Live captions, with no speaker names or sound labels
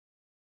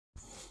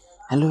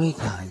Hello hey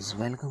guys,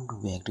 welcome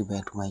back to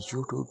my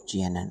YouTube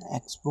channel.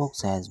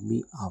 Xbox has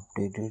been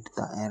updated.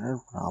 The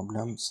error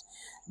problems.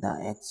 The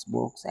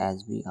Xbox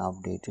has been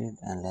updated,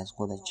 and let's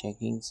go the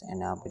checkings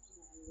and update.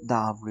 The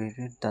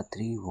updated the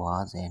three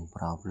was and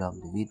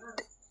problem with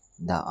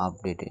the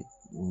updated.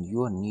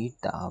 You need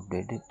the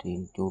updated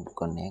to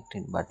connect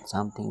it, but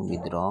something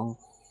with wrong.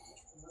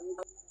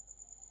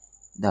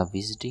 The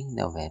visiting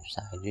the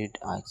website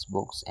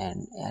Xbox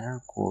and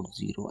error code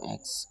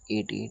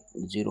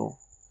 0x88050084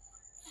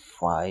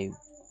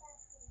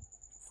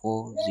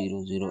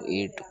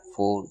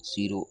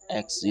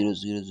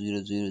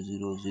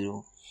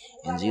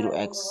 and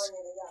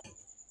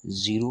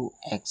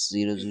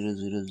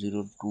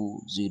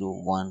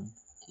 0x00000201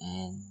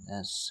 and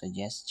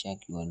suggest check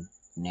your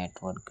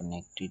network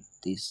connected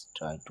this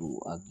try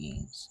to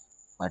again.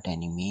 But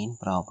any main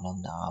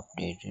problem the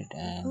updated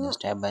and the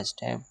step by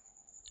step.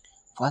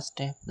 First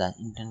step the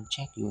internet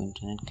check your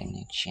internet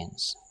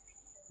connections.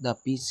 The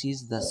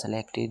PCs the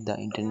selected the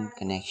internet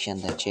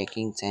connection, the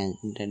checkings and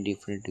internet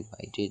different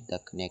divided the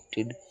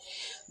connected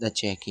the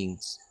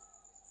checkings.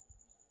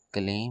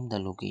 Claim the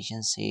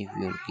location save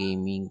your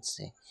gaming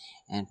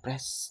and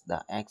press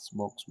the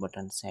Xbox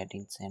button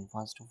settings and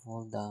first of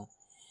all the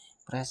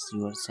press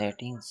your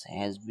settings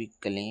has been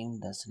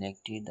claimed the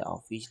selected the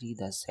officially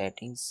the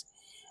settings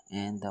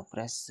and the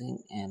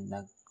pressing and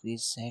the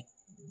reset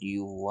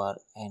your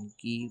and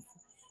keep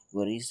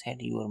reset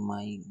your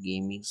my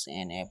gamings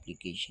and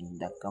application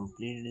the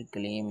completed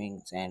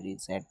claimings and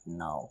reset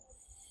now.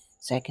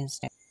 Second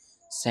step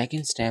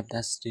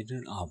the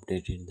status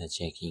updated the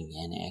checking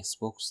and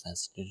Xbox the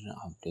status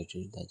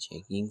updated the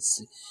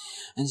checkings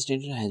and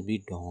status has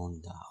been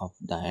done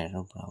the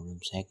error problem.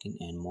 Second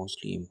and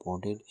mostly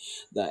important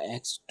the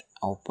X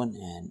open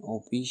and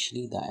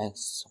officially the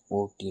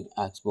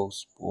Xbox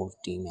support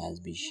team has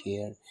been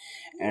shared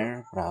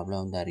error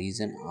problem the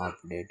reason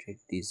updated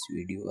this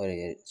video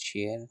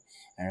share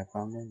error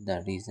problem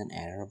the reason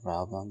error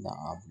problem the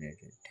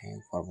updated.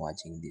 Thanks for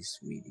watching this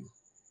video.